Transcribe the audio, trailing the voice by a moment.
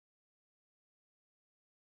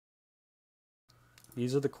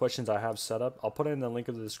These are the questions I have set up. I'll put it in the link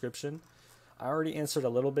of the description. I already answered a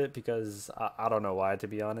little bit because I don't know why, to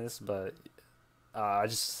be honest, but I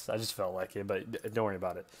just felt like it. But don't worry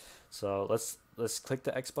about it. So let's click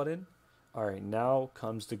the X button. All right, now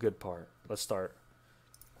comes the good part. Let's start.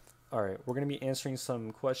 All right, we're gonna be answering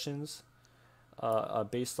some questions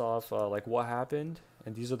based off like what happened,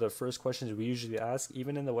 and these are the first questions we usually ask.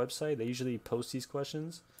 Even in the website, they usually post these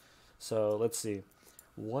questions. So let's see.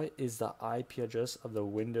 What is the IP address of the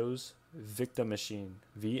Windows victim machine?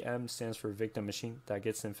 VM stands for victim machine that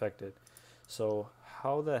gets infected. So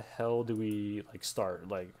how the hell do we like start?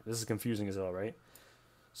 Like this is confusing as hell, right?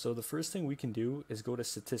 So the first thing we can do is go to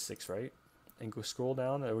statistics, right? And go scroll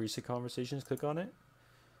down where you see conversations, click on it.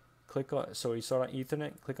 Click on, so you start on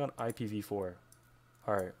Ethernet, click on IPv4.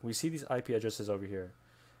 All right, we see these IP addresses over here.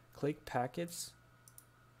 Click packets.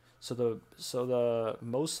 So the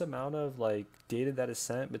most amount of like data that is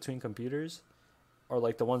sent between computers are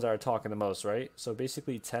like the ones that are talking the most, right? So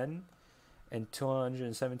basically 10 and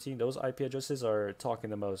 217, those IP addresses are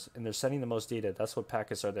talking the most and they're sending the most data. That's what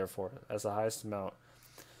packets are there for, as the highest amount.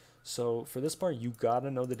 So for this part, you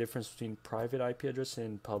gotta know the difference between private IP address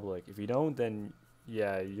and public. If you don't, then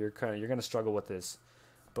yeah, you're gonna struggle with this.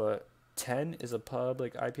 But 10 is a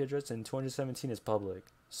public IP address and 217 is public.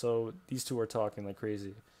 So these two are talking like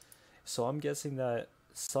crazy. So I'm guessing that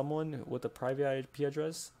someone with a private IP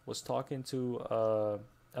address was talking to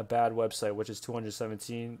a bad website, which is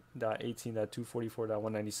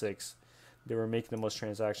 217.18.244.196. They were making the most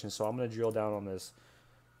transactions. So I'm gonna drill down on this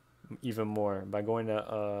even more by going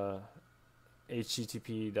to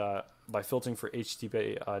HTTP by filtering for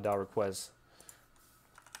HTTP dot requests.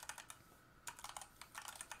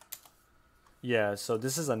 Yeah, so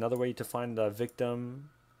this is another way to find the victim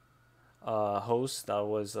host that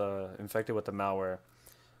was infected with the malware.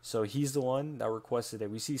 So he's the one that requested it.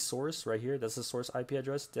 We see source right here. That's the source IP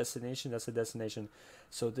address. Destination, that's the destination.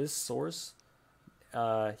 So this source,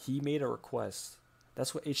 he made a request.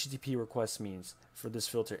 That's what HTTP request means for this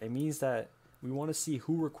filter. It means that we want to see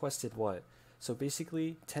who requested what. So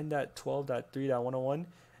basically 10.12.3.101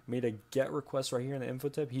 made a get request right here in the info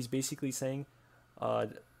tab. He's basically saying,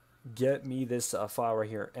 get me this file right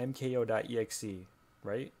here, mko.exe,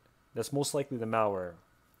 right? That's most likely the malware,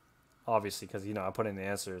 obviously, because I put in the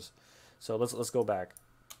answers. So let's go back.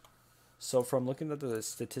 So from looking at the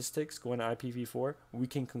statistics going to IPv4, we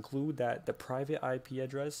can conclude that the private IP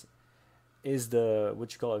address is the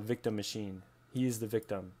what you call a victim machine. He is the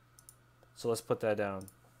victim. So let's put that down.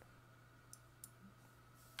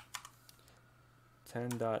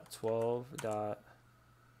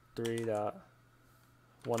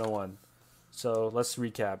 10.12.3.101. So let's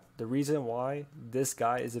recap. The reason why this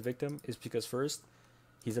guy is a victim is because first,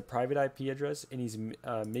 he's a private IP address and he's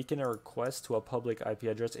making a request to a public IP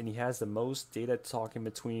address, and he has the most data talking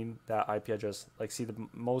between that IP address. Like see the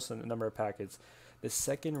most number of packets. The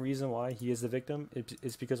second reason why he is the victim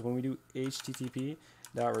is because when we do HTTP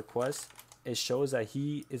that request, it shows that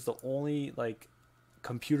he is the only like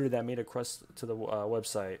computer that made a request to the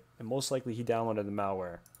website, and most likely he downloaded the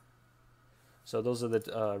malware. So those are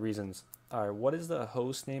the reasons. All right, what is the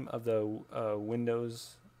host name of the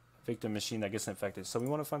Windows victim machine that gets infected? So we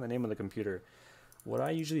want to find the name of the computer. What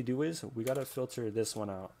I usually do is we got to filter this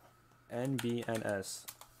one out, NBNS.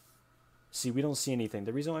 See, we don't see anything.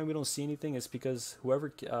 The reason why we don't see anything is because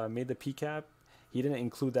whoever made the PCAP, he didn't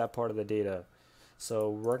include that part of the data. So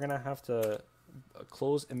we're going to have to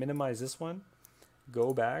close and minimize this one,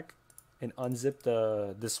 go back, and unzip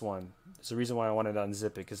this one. It's the reason why I wanted to unzip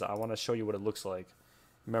it, because I want to show you what it looks like.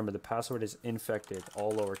 Remember, the password is infected,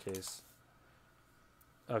 all lowercase.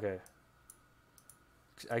 Okay.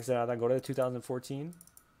 Exit out of that, go to 2014.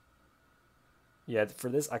 Yeah, for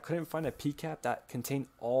this, I couldn't find a PCAP that contained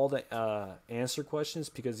all the answer questions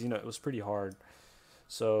because, it was pretty hard.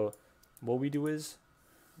 So what we do is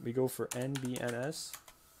we go for NBNS.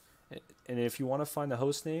 And if you want to find the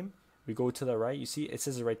host name, we go to the right. You see, it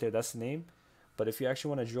says it right there. That's the name. But if you actually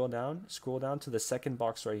want to drill down, scroll down to the second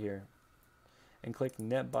box right here and click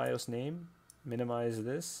NetBIOS name. Minimize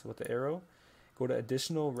this with the arrow. Go to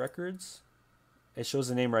additional records. It shows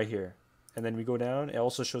the name right here. And then we go down, it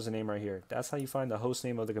also shows the name right here. That's how you find the host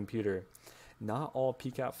name of the computer. Not all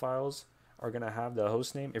PCAP files are going to have the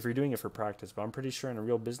host name if you're doing it for practice, but I'm pretty sure in a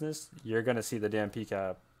real business, you're going to see the damn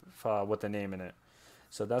PCAP file with the name in it.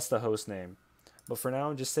 So that's the host name. But for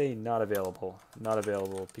now, just say not available. Not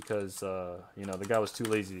available because, the guy was too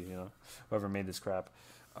lazy, whoever made this crap.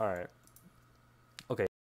 All right.